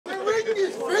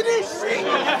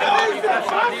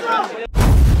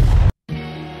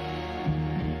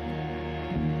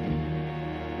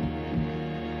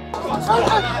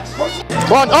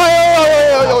One.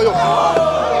 Oh, yo.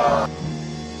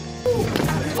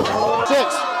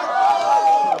 6.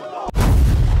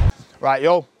 Right,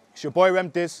 yo. It's your boy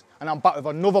Remdiz, and I'm back with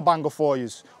another banger for you.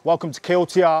 Welcome to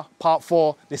KOTR Part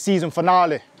 4, the season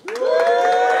finale.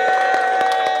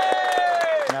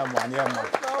 Yeah, man.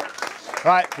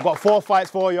 Right, we've got 4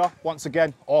 fights for you. Once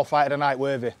again, all fight of the night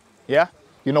worthy. Yeah?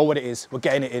 You know what it is. We're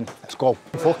getting it in. Let's go.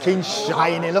 Fucking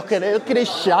shiny. Look at it. Look at it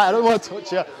shine. I don't want to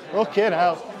touch you. Fucking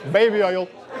hell. Baby oil.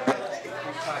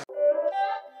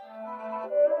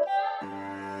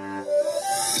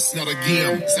 It's not a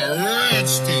game. It's a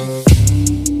rich thing.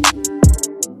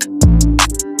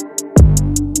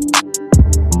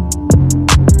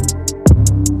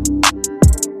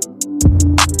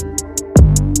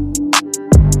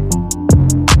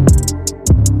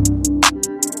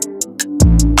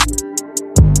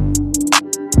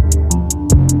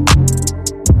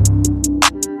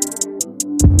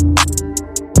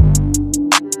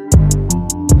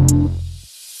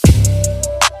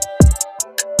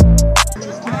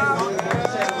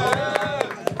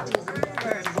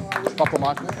 Proper,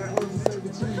 man.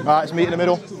 Alright, let's meet in the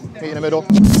middle.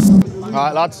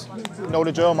 Alright, lads. You know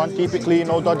the drill, man. Keep it clean,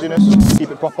 no dodginess. Keep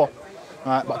it proper.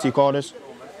 Alright, back to your corners.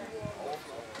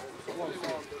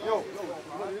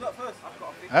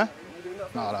 Huh?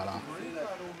 No.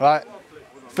 Right.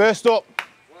 First up.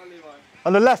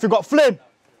 On the left, we've got Flynn.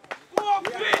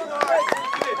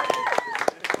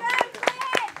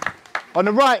 On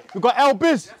the right, we've got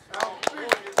Elbiz.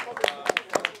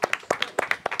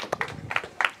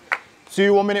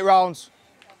 2 1-minute rounds.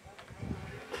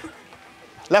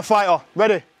 Left fighter,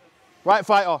 ready. Right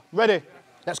fighter, ready.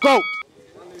 Let's go.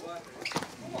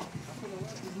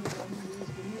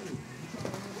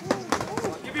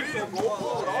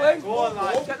 Go on,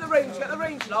 lads. Get the range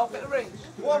now, get the range.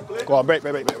 Go on, break. Go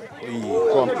on.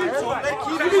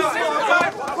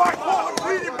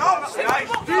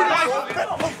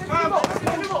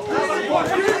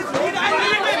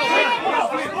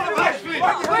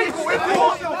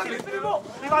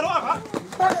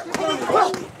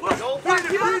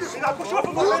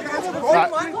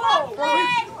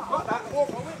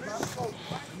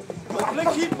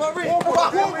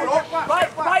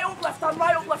 Right up, left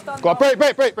hand. Go on, break.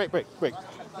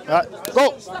 Right,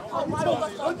 go.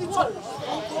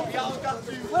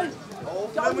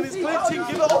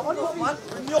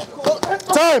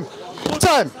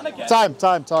 Time.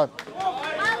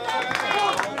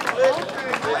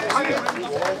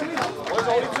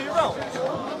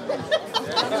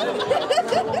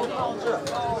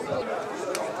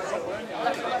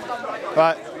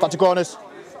 Right, back to corners.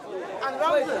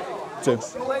 2.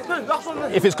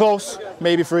 If it's close,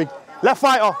 maybe 3. Left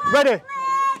fighter, ready.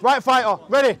 Right fighter,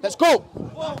 ready. Let's go.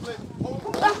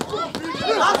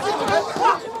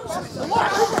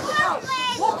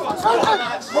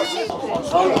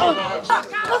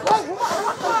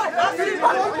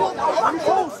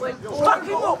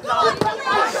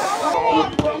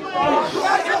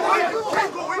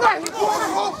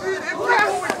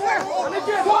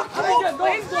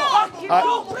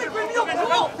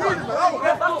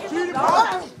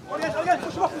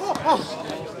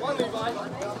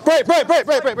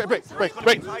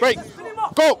 Break.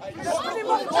 Go.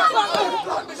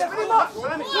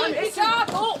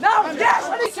 Now, yes.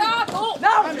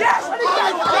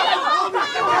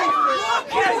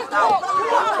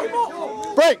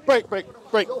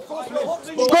 Break. Go.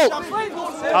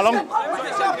 How long?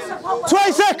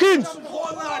 20 seconds.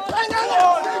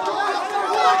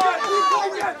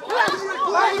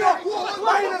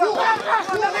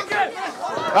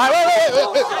 Right,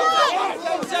 wait.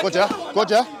 Good,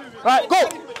 yeah. Right, go.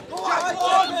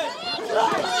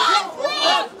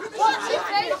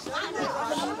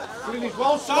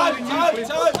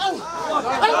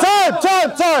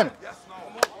 Time.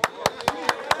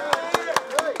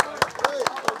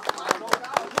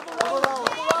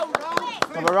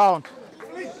 Another round.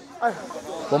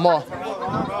 One more.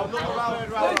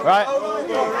 Right.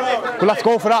 We'll have to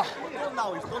go for that.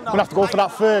 We'll have to go for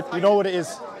that third. You know what it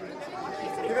is.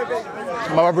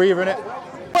 Am I breathing it?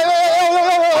 Wait.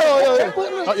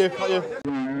 Not you.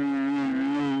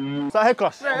 Is that head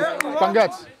class? Bang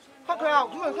heads.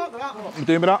 You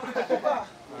doing with that?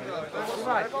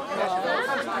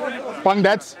 Bang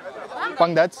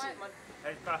deads.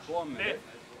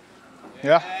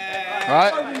 Yeah?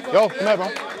 Alright. Yo, come here, bro.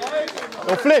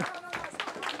 Yo, Flynn.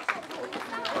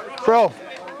 Bro,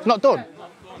 it's not done.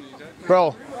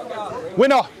 Bro.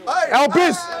 Winner.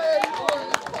 Elbiz.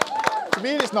 To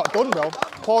me, it's not done, bro.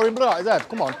 Pouring blood out his head.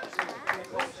 Come on.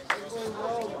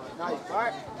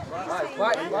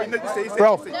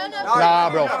 Bro, nah,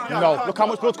 bro. No. Look how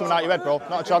much blood's coming out your head, bro.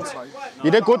 Not a chance.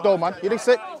 You did good though, man. You did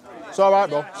sick. It's alright,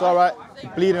 bro. It's alright.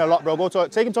 You're bleeding a lot, bro. Go to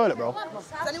take him toilet, bro.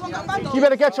 You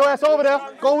better get your ass over there.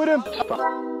 Go with him.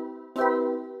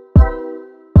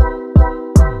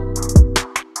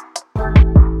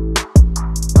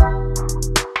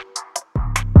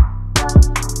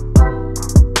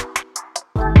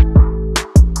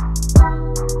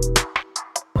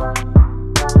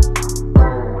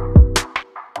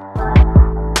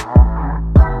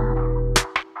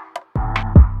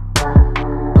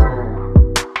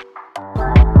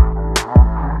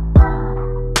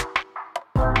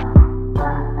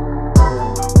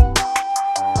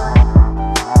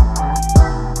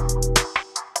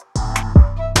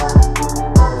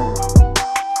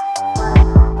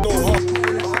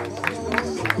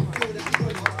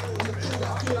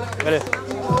 Ready?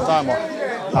 Time on.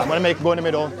 Right, I'm going to make him go in the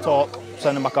middle, talk,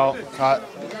 send him back out. Right.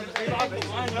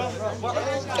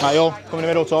 Right, yo, come in the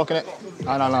middle, talking it.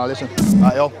 No, listen.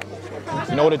 Right, yo.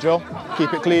 You know the drill.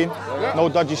 Keep it clean. No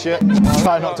dodgy shit.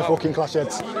 Try not to fucking clash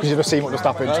heads. Because you've seen what just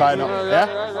happened. Try not.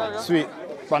 Yeah? Sweet.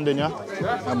 Brandon, yeah?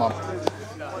 Come on.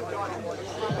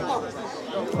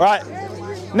 Right.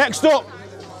 Next up,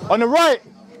 on the right,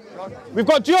 we've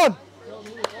got John.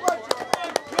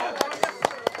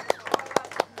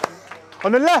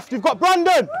 On the left, you've got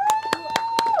Brandon.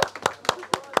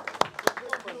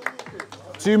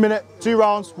 2 minutes, 2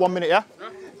 rounds, 1 minute, yeah?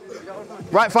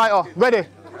 Right fighter, ready.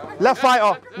 Left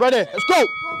fighter, ready. Let's go.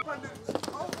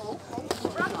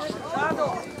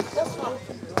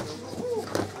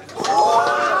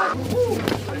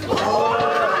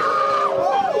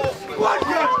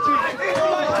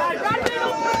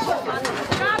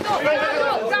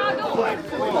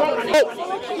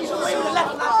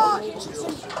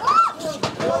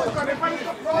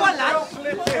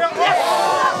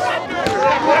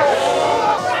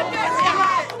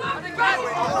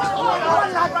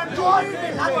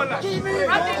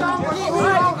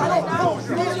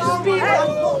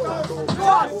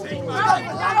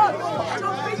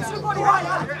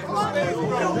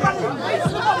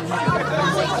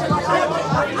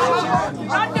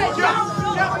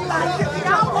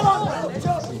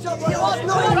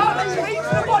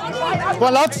 Go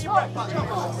on, lads.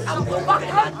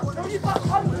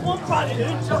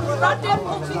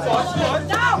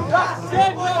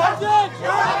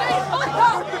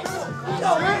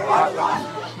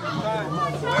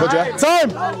 Good, yeah. Time!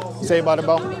 Say by the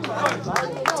bell.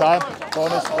 Time.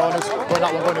 Bonus. Go on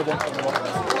that one, go on that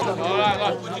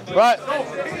one. Right.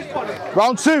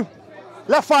 Round 2.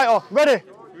 Left fighter, ready.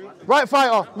 Right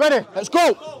fighter, ready. Let's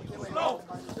go.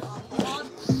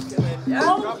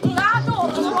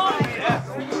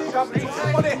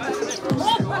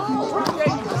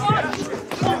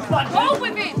 Go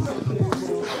with it!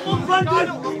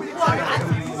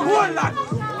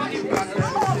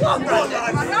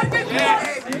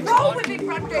 Roll with it,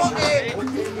 Brandon!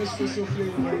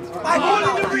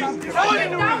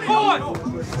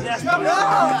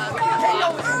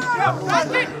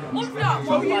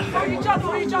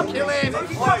 Kill him!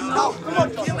 No, come on,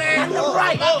 kill him!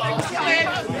 Right! Kill him!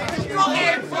 Got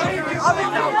him!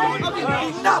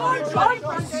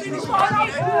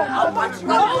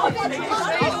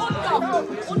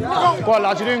 Go on,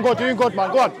 lads, you're doing good, man.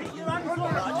 Go on.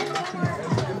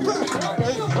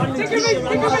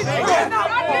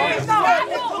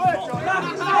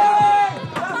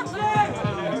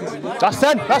 That's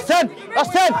 10.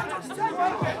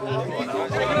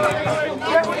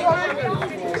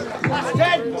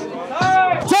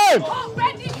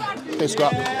 2! Big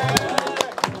scrap.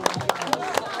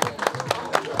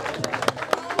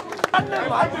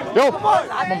 Yo, come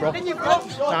on, bro.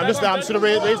 Nah, I'm just sort of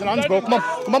raising hands, bro. Come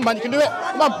on, man, you can do it.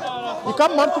 Come on. You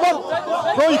can, man, come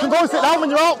on. Bro, you can go and sit down when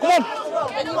you're out. Come on.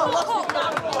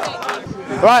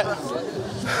 Right.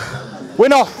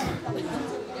 Winner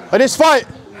of this fight,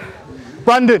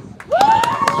 Brandon.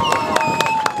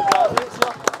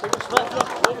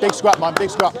 Big scrap, man, big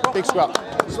scrap.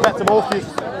 Respect to both of you.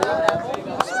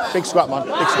 Big scrap, man,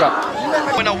 big scrap.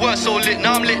 When I was so lit,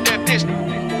 now I'm lit, they're pissed.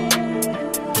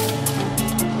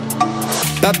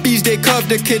 Bad bees, they curved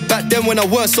the kid back then when I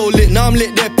was so lit. Now I'm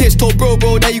lit, they're pissed. Told bro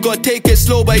that you gotta take it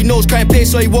slow, but he knows crime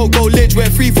pace, so he won't go lich. We're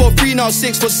 3 for 3 now,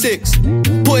 6 for 6.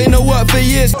 Put in the work for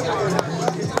years.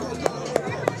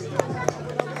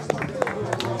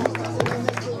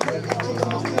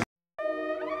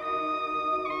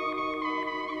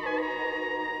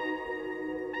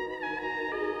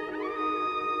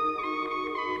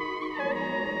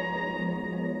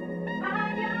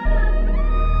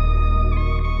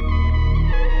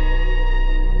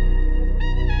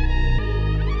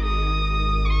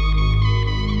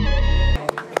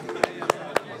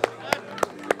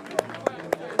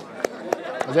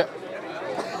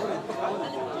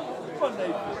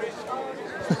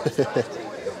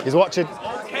 He's watching.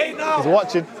 He's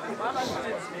watching.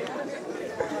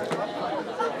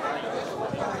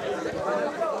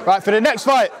 Right, for the next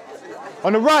fight,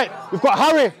 on the right, we've got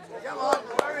Harry.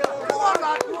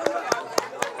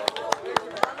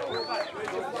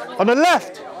 On the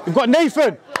left, we've got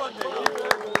Nathan.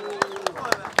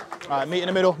 All right, meet in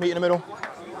the middle, meet in the middle.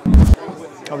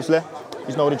 Obviously,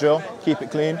 you know the drill. Keep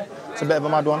it clean. It's a bit of a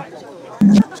mad one.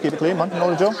 Just keep it clean, man. You know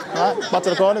the drill. All right, back to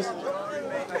the corners.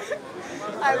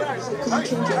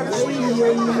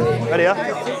 Ready, yeah?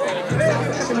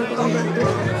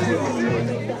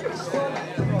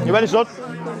 You ready, son?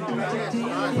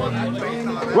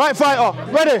 Right fighter,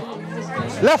 ready.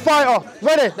 Left fighter,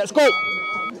 ready. Let's go.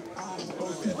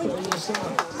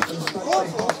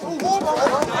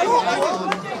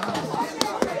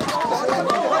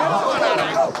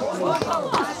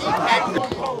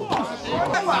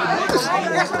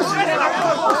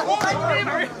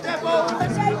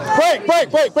 Break, break,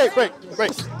 break, break, break,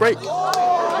 break, break,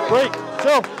 break.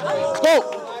 Chill. Let's go.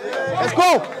 Let's go.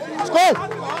 Let's go.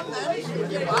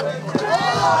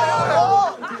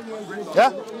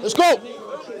 Yeah, let's go.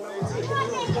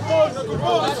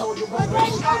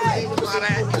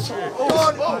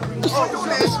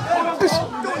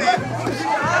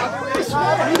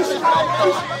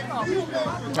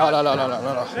 No.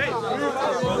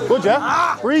 Good,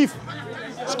 yeah? Breathe.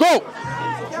 Let's go.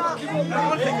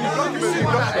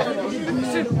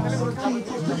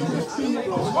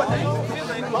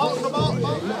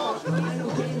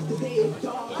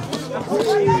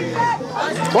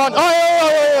 Come on. Oh,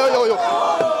 yo.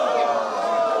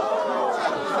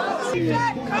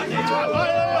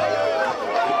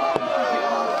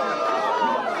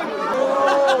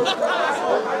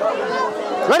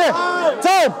 Ready?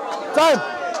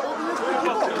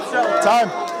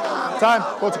 Time.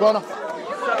 Go to corner.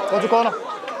 Go to corner.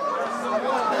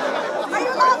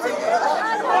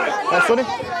 Yes, Sonny.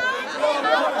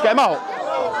 Get him out.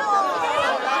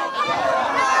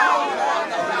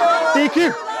 DQ.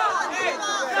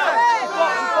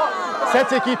 Said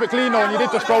to keep it clean though, and you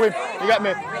did just throw him. You get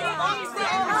me?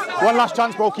 One last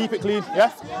chance, bro. Keep it clean.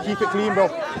 Yeah? Keep it clean, bro.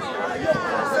 He's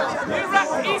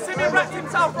wrapped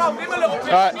himself, bro. Give him a little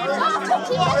bit. Alright.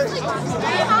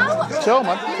 Chill,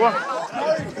 man. Go on.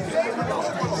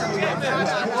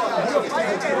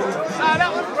 That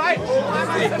was right.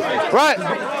 Right.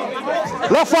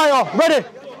 Left fighter, ready.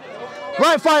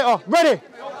 Right fighter, ready.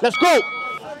 Let's go.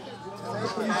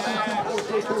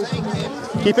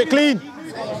 Keep it clean.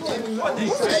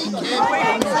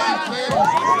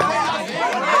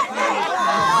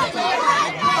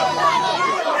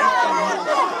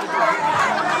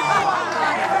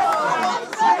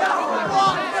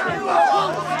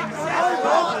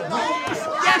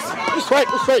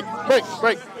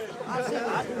 Break.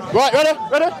 Right, ready,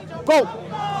 go.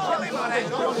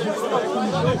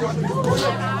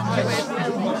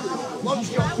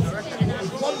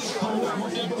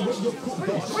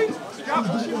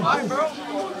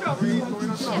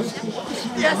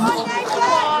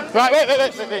 Right,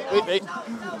 wait.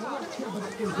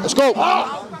 Let's go.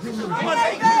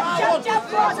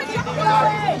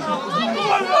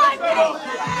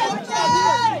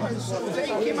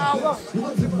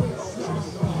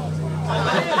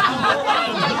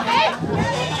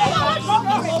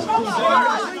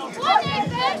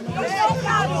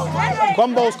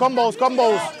 Combos.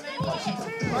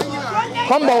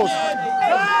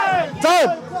 Time.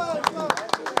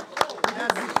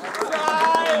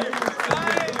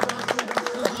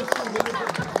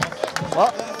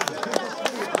 What?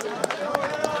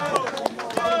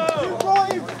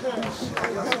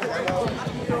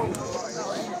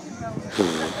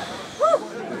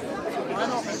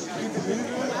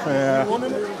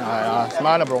 Yeah. It's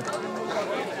minor, bro.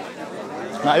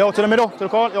 Nah, yo, to the middle, to the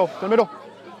corner, yo, to the middle.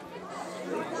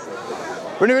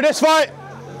 Renew this fight.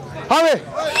 Harry.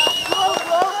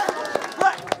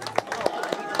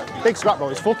 Big scrap, bro.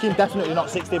 It's fucking definitely not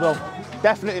 60, bro.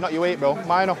 Definitely not your weight, bro.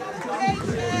 Minor.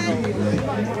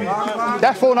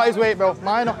 Defo not his weight, bro.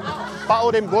 Minor.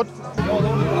 Battled him good.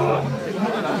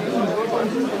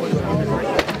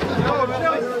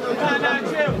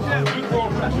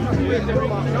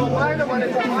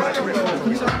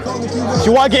 If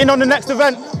you want to get in on the next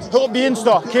event, hit up the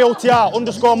Insta,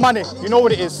 KOTR_Manny. You know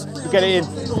what it is. You get it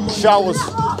in. Showers.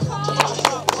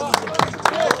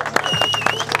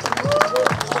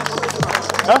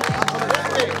 Huh?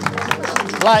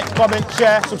 Like, comment,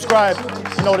 share, subscribe.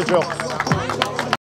 You know the drill.